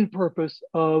the main purpose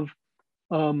of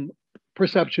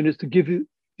perception is to give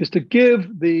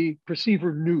the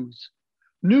perceiver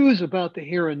news about the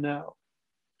here and now.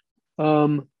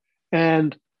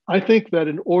 And I think that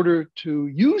in order to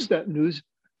use that news,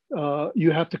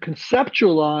 you have to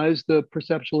conceptualize the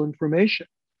perceptual information.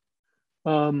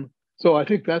 So I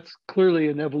think that's clearly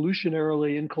an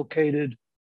evolutionarily inculcated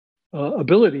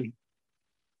ability.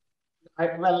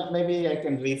 Well, maybe I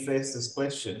can rephrase this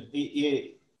question.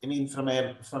 I mean, from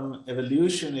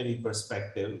evolutionary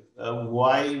perspective,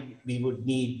 why we would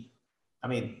need, I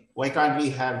mean, why can't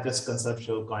we have just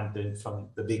conceptual content from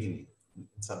the beginning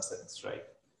in some sense, right?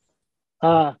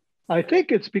 I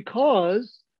think it's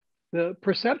because the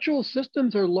perceptual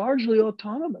systems are largely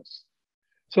autonomous.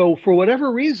 So for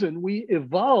whatever reason, we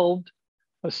evolved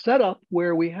a setup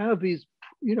where we have these,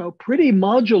 pretty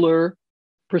modular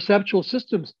perceptual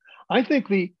systems. I think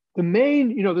the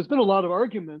main, there's been a lot of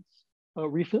arguments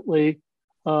recently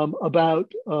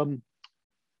about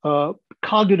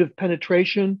cognitive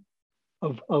penetration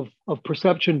of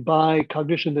perception by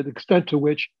cognition, the extent to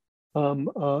which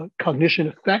cognition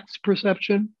affects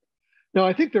perception. Now,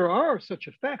 I think there are such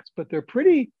effects, but they're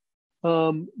pretty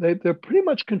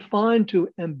much confined to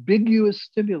ambiguous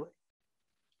stimuli.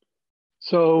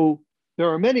 So there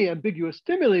are many ambiguous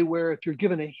stimuli where if you're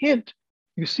given a hint,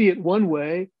 you see it one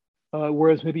way,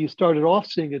 whereas maybe you started off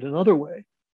seeing it another way.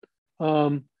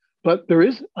 But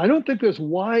I don't think there's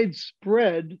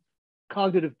widespread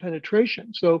cognitive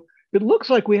penetration. So it looks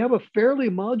like we have a fairly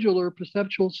modular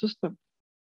perceptual system.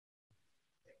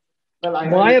 Well,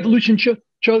 why evolution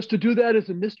chose to do that is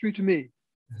a mystery to me.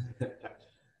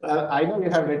 Well, I know you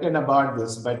have written about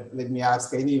this, but let me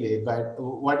ask anyway. But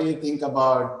what do you think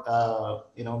about,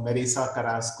 Marisa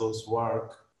Carrasco's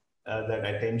work that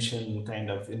attention kind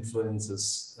of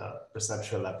influences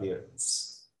perceptual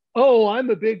appearance? Oh, I'm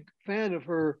a big fan of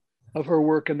her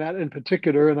work, and that in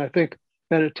particular. And I think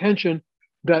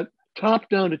that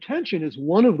top-down attention is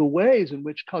one of the ways in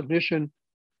which cognition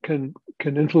can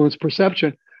influence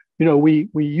perception. We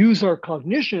use our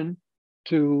cognition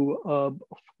to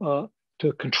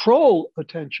control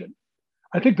attention.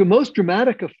 I think the most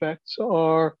dramatic effects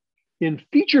are in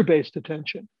feature-based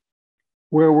attention,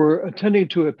 where we're attending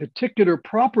to a particular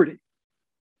property,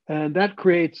 and that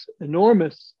creates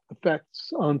enormous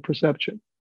effects on perception.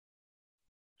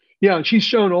 Yeah, and she's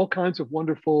shown all kinds of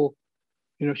wonderful,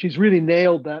 she's really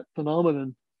nailed that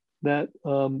phenomenon that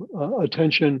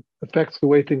attention affects the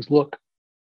way things look.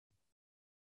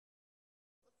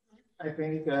 I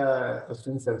think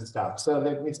questions have stopped. So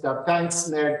let me stop. Thanks,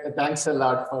 Ned. Thanks a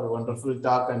lot for a wonderful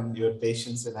talk and your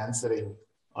patience in answering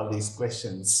all these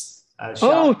questions.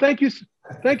 Thank you.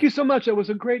 Thank you so much. That was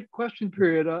a great question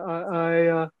period.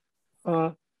 I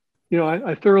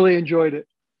thoroughly enjoyed it.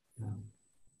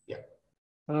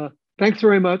 Yeah. Thanks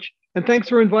very much. And thanks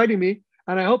for inviting me.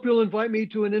 And I hope you'll invite me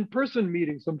to an in-person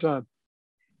meeting sometime.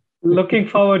 Looking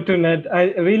forward to Ned.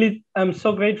 I really am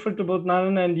so grateful to both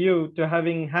Narayanan and you to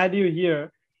having had you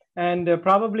here. And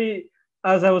probably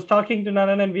as I was talking to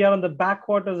Narayanan, we are on the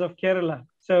backwaters of Kerala.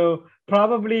 So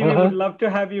probably we would love to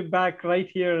have you back right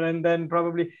here, and then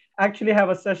probably actually have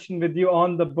a session with you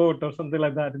on the boat or something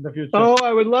like that in the future. Oh,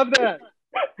 I would love that.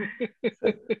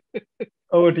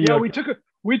 Over to you. Yeah,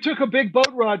 we took a big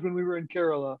boat ride when we were in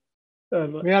Kerala.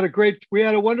 We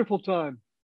had a wonderful time.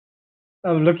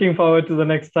 I'm looking forward to the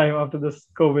next time after this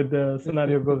COVID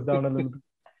scenario goes down a little bit.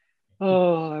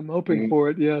 Oh, I'm hoping for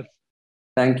it. Yes.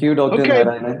 Thank you, Dr.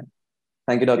 Narayanan.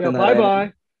 Thank you, Dr.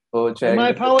 Narayanan. Bye-bye. And my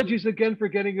apologies again for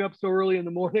getting you up so early in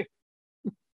the morning.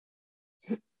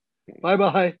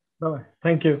 Bye-bye. Bye-bye.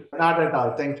 Thank you. Not at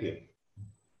all. Thank you.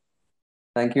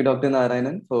 Thank you, Dr.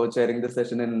 Narayanan, for chairing the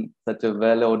session in such a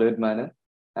well-ordered manner.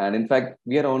 And in fact,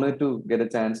 we are honored to get a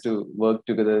chance to work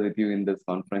together with you in this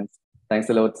conference. Thanks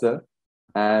a lot, sir.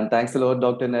 And thanks a lot,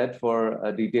 Dr. Ned, for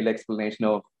a detailed explanation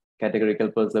of categorical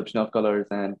perception of colors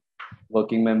and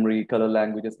working memory, color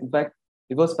languages. In fact,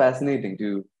 it was fascinating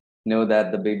to know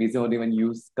that the babies don't even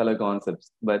use color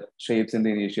concepts, but shapes in the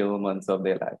initial months of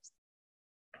their lives.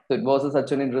 So it was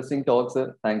such an interesting talk,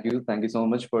 sir. Thank you. Thank you so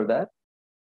much for that.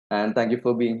 And thank you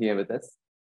for being here with us.